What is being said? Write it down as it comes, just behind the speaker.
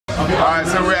Alright,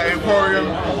 so we're at Emporium.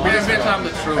 We just bitch, I'm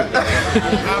the truth. I'm the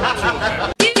truth,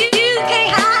 man. You can't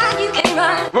hide, you can't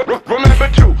run. Remember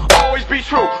to always be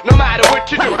true, no matter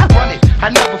what you do. Run it, I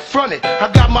never front it.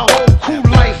 I got my whole cool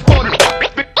life on it.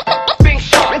 Big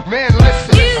shot, man,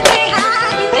 listen. You can't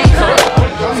hide, you can't run.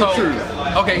 I'm the truth.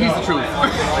 Okay, he's the truth.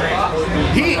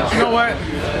 You know what?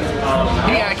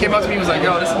 He came up to me and was like,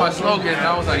 yo, this is my slogan. And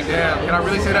I was like, damn, can I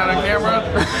really say that on camera?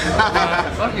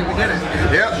 Fuck you, we did it.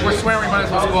 Yep. We're swearing, we might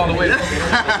as well go all the way.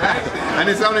 And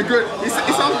it sounded good. It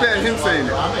sounds better than him saying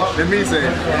it than me saying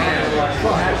it.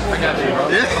 I got you, bro.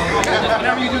 Yeah.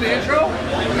 Whenever you do the intro,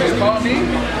 just call me,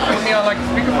 put me on like the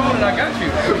speakerphone, and I got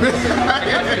you. I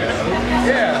got you.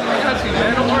 Yeah, I got you,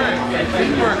 man. Don't worry.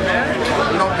 Teamwork, man.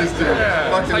 I love this dude.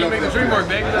 Yeah, that's how you make the dream work,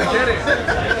 baby. Let's get it.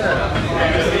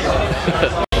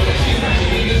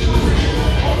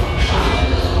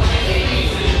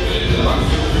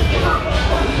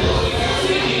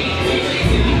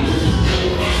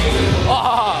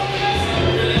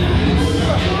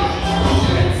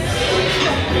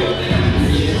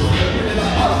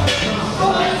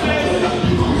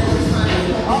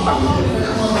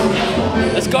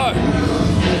 Let's go.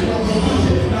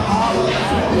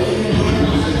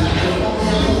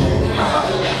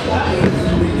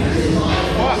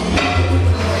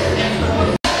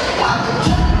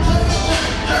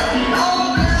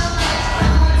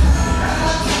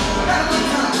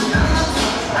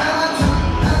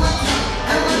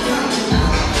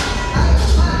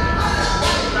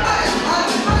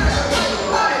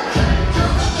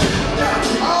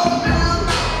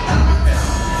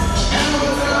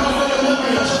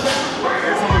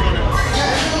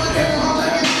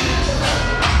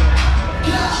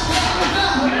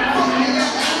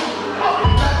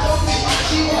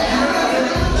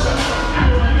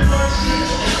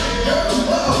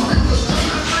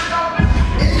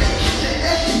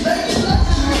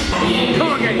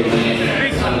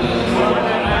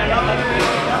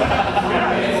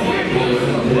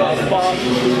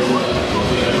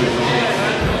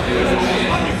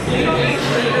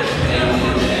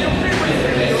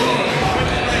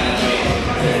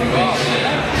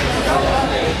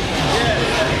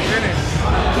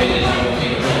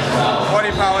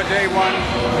 Bodypower day 1,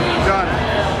 done.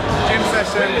 Gym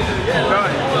session,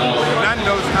 done.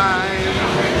 Nando's time.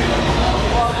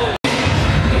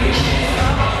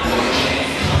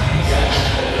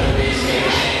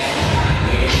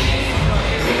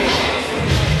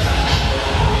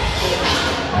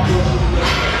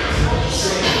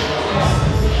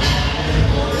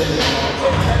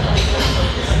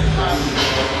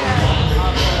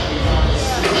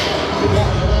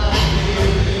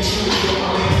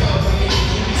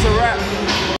 It's a wrap.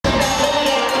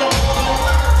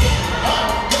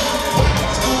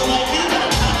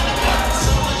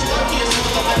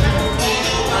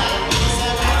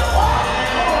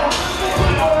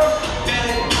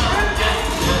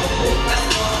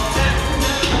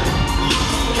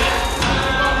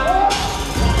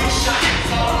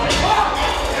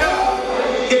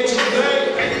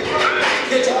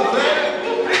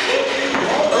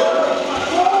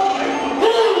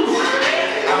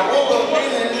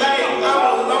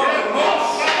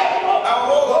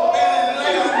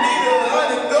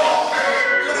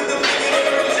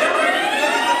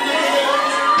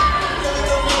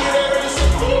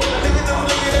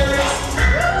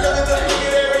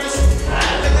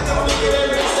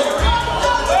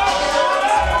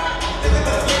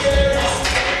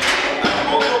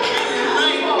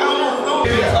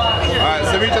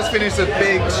 We just finished a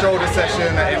big shoulder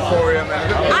session at Emporium.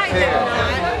 And I did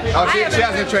that. Oh, she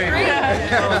hasn't trained. It's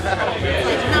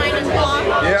like 9 o'clock.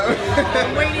 Yeah.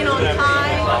 I'm waiting on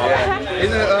Kai. Yeah.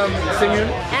 Isn't it Simeon?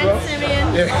 And well?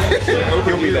 Simeon. Yeah.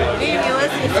 He'll be there. Maybe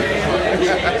listen to me.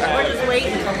 We're just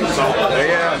waiting.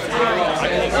 Yeah.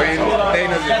 I mean,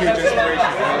 Dana's a huge inspiration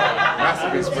for me.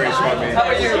 Massive inspiration for me.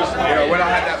 You know, when I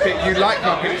had that pic, you liked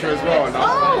my picture as well. And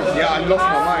yeah, I lost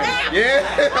my mind. Yeah.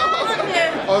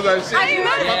 I was like, shit, you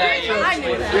like my picture? I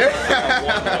knew that. Yeah.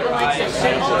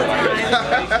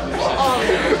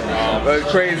 But it's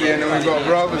crazy, and then we've got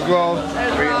Rob as well.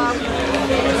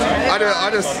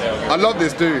 I love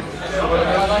this dude.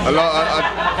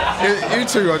 You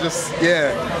two are just,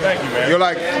 yeah. Thank you, man. You're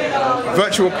like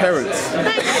virtual parents.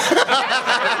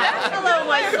 Hello,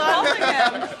 my son.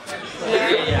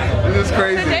 This is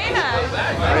crazy. Dana.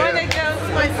 Boy, they go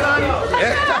to my son.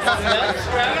 Yeah.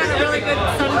 I got a really good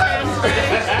suntan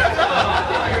today.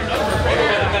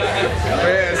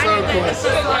 Yeah, it's so cool.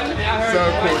 So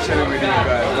cool chilling with you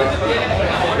guys.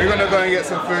 But we're gonna go and get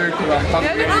some food because I'm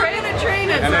hungry. We're gonna train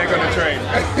it. And they're gonna train.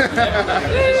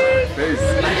 Peace.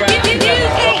 You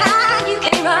can't hide, you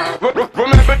can't run.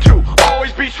 Remember to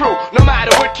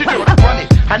do. Run it,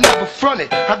 I never front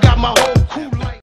it. I got my whole